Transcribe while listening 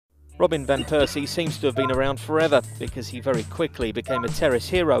Robin van Persie seems to have been around forever because he very quickly became a terrace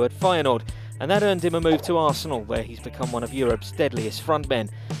hero at Feyenoord, and that earned him a move to Arsenal, where he's become one of Europe's deadliest frontmen.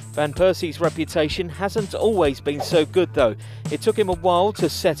 Van Persie's reputation hasn't always been so good though. It took him a while to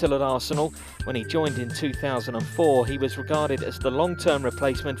settle at Arsenal. When he joined in 2004, he was regarded as the long-term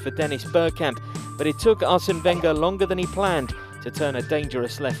replacement for Dennis Bergkamp, but it took Arsene Wenger longer than he planned to turn a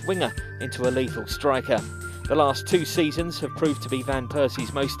dangerous left winger into a lethal striker. The last 2 seasons have proved to be Van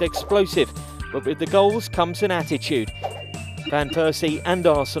Persie's most explosive, but with the goals comes an attitude. Van Persie and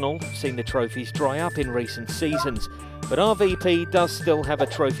Arsenal have seen the trophies dry up in recent seasons, but RVP does still have a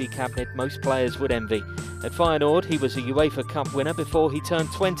trophy cabinet most players would envy. At Feyenoord, he was a UEFA Cup winner before he turned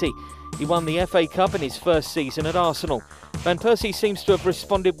 20. He won the FA Cup in his first season at Arsenal. Van Persie seems to have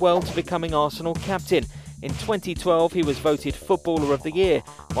responded well to becoming Arsenal captain. In 2012, he was voted Footballer of the Year,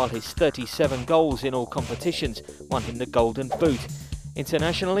 while his 37 goals in all competitions won him the Golden Boot.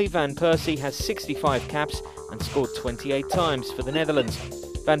 Internationally, Van Persie has 65 caps and scored 28 times for the Netherlands.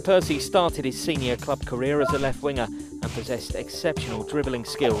 Van Persie started his senior club career as a left winger and possessed exceptional dribbling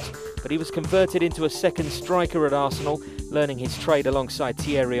skills, but he was converted into a second striker at Arsenal, learning his trade alongside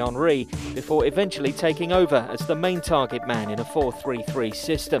Thierry Henry before eventually taking over as the main target man in a 4-3-3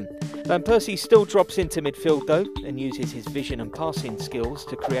 system. Van Persie still drops into midfield though and uses his vision and passing skills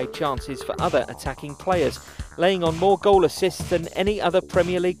to create chances for other attacking players, laying on more goal assists than any other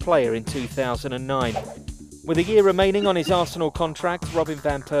Premier League player in 2009. With a year remaining on his Arsenal contract, Robin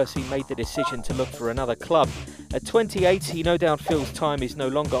van Persie made the decision to look for another club. At 28, he no doubt feels time is no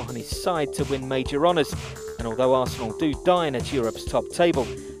longer on his side to win major honours, and although Arsenal do dine at Europe's top table,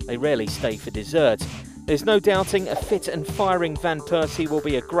 they rarely stay for dessert. There's no doubting a fit and firing Van Persie will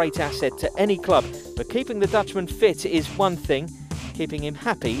be a great asset to any club, but keeping the Dutchman fit is one thing, keeping him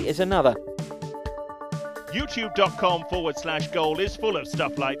happy is another. YouTube.com/goal is full of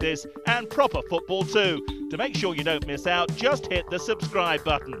stuff like this and proper football too. To make sure you don't miss out, just hit the subscribe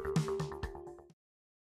button.